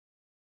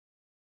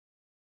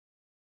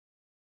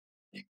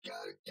You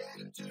gotta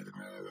get into the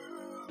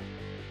groove.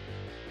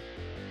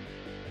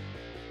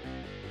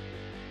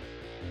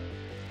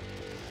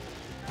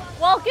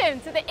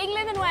 Welcome to the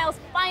England and Wales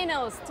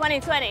Finals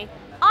 2020.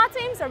 Our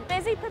teams are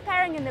busy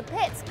preparing in the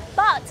pits,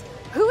 but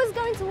who is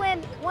going to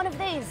win one of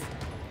these?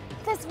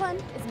 This one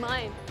is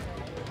mine.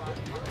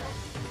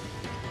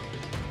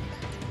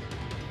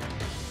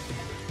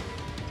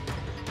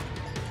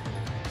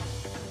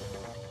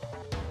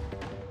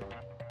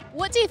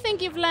 What do you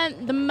think you've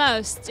learnt the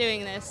most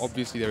doing this?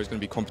 Obviously there is going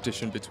to be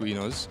competition between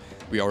us.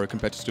 We are a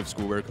competitive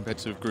school, we're a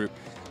competitive group,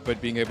 but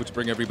being able to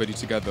bring everybody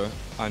together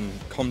and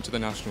come to the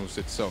Nationals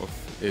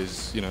itself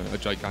is, you know, a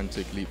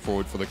gigantic leap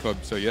forward for the club.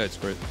 So yeah, it's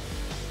great.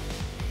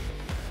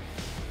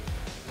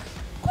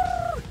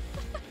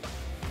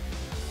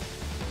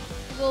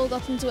 We've all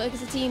gotten to work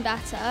as a team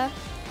better,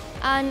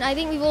 and I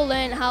think we've all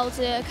learned how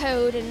to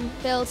code and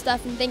build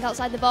stuff and think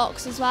outside the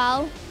box as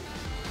well.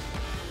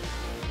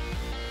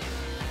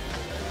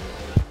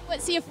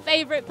 What's your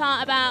favourite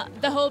part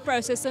about the whole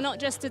process? So not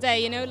just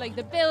today, you know, like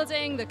the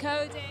building, the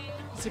coding?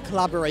 It's a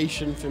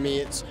collaboration for me.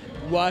 It's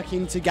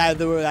working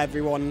together with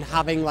everyone,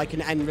 having like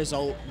an end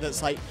result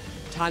that's like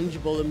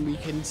tangible and we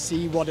can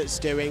see what it's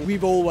doing.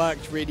 We've all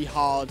worked really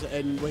hard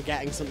and we're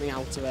getting something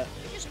out of it.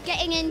 Just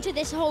getting into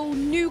this whole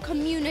new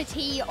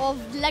community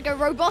of Lego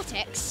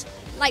robotics.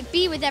 Like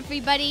be with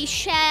everybody,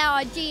 share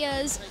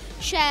ideas,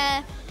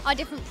 share our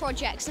different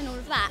projects and all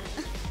of that.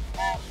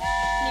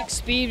 The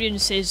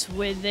experiences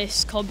with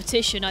this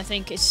competition, I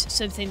think it's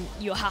something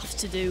you have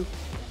to do.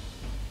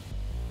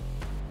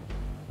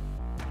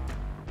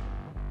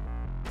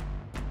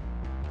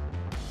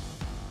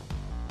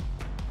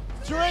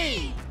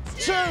 Three,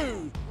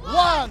 two,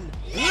 one,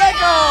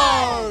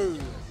 Lego!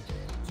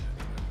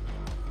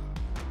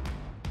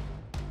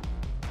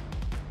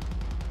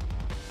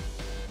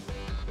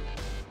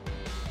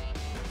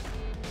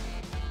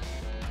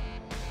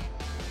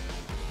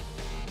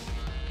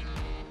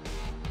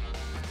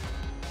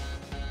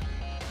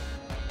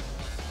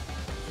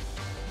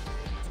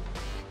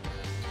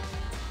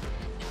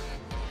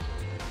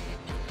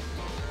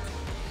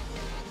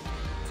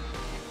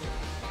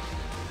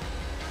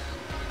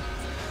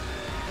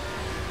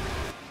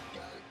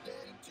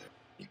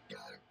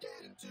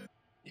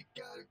 You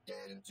gotta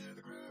get into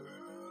the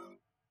groove.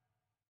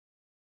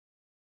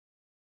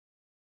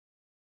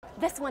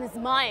 This one is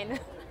mine.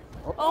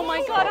 Oh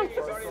my God, I'm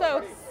so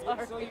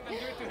sorry.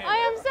 I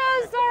am so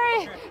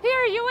sorry.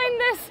 Here, you win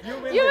this. You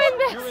win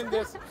this. You win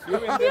this. You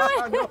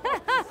win this.